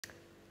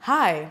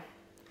Hi,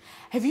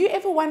 have you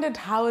ever wondered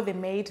how they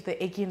made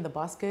the egg in the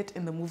basket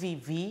in the movie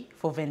V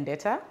for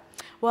Vendetta?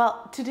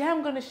 Well, today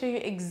I'm going to show you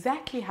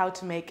exactly how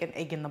to make an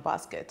egg in the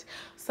basket.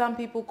 Some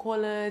people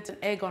call it an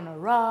egg on a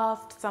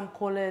raft, some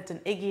call it an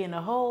eggy in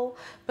a hole,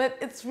 but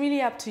it's really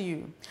up to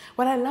you.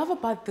 What I love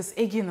about this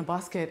egg in the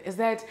basket is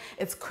that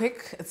it's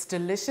quick, it's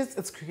delicious,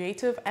 it's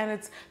creative, and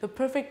it's the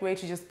perfect way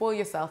to just spoil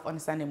yourself on a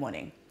Sunday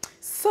morning.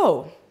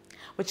 So,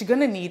 what you're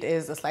gonna need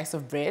is a slice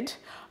of bread.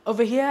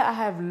 Over here, I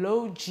have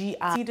low GI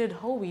seeded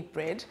whole wheat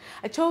bread.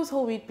 I chose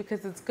whole wheat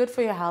because it's good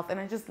for your health and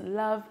I just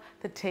love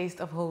the taste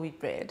of whole wheat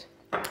bread.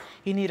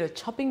 You need a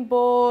chopping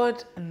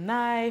board, a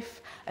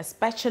knife, a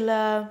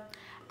spatula,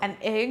 an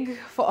egg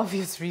for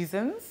obvious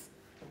reasons.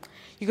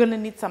 You're gonna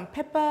need some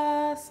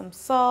pepper, some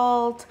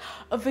salt.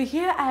 Over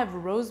here, I have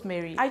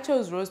rosemary. I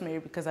chose rosemary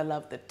because I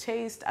love the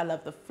taste, I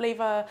love the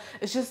flavor.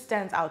 It just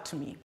stands out to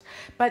me.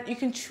 But you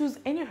can choose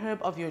any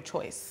herb of your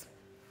choice.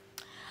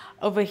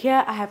 Over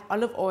here, I have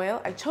olive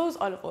oil. I chose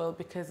olive oil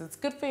because it's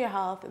good for your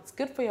health, it's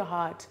good for your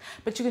heart,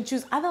 but you can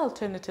choose other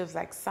alternatives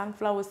like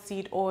sunflower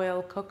seed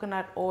oil,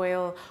 coconut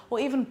oil,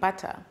 or even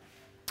butter.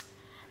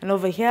 And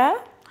over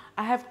here,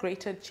 I have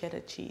grated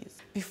cheddar cheese.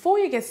 Before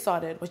you get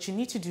started, what you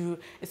need to do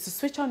is to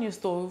switch on your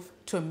stove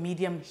to a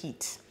medium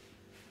heat.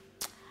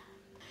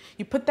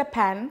 You put the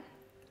pan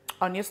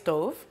on your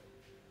stove,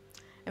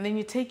 and then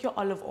you take your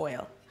olive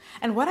oil.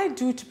 And what I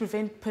do to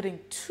prevent putting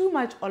too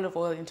much olive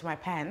oil into my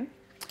pan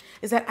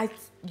is that I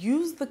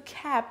use the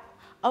cap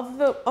of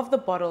the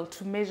bottle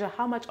to measure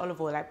how much olive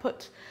oil I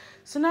put.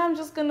 So now I'm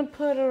just gonna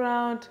put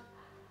around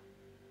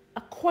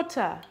a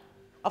quarter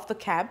of the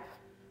cap,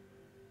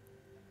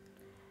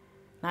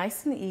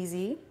 nice and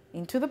easy,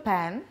 into the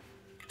pan.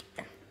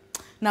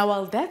 Now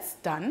while that's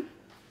done,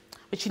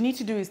 what you need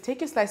to do is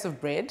take your slice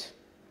of bread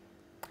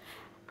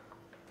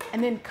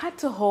and then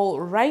cut a hole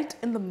right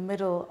in the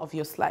middle of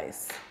your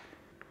slice.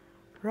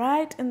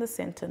 Right in the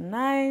center,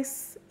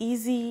 nice,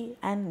 easy,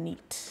 and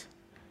neat.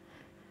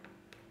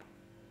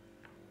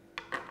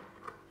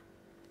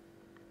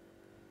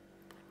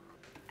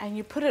 And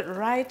you put it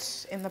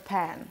right in the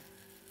pan.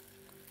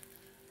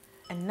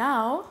 And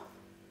now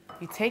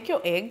you take your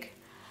egg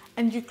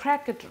and you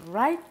crack it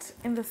right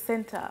in the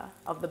center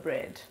of the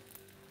bread.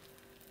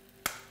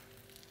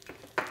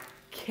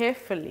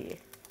 Carefully.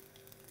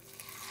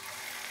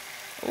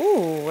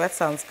 Ooh, that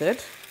sounds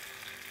good.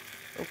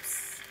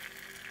 Oops.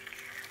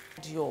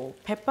 Add your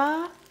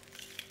pepper,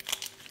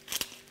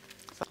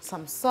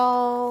 some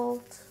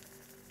salt,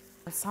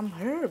 and some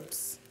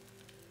herbs.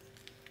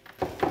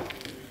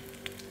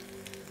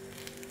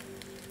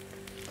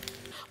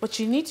 What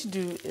you need to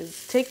do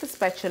is take the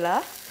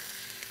spatula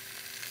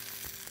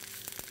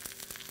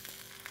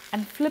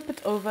and flip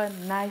it over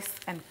nice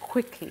and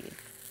quickly.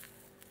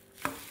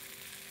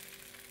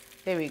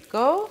 There we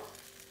go.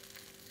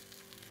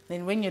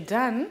 Then when you're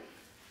done,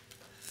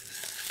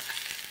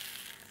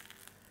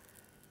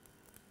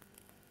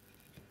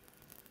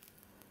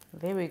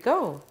 there we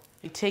go.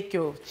 You take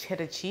your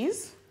cheddar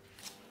cheese.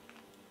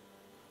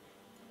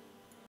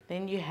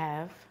 Then you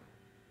have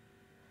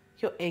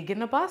your egg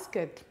in a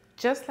basket,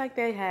 just like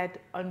they had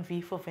on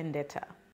V for Vendetta.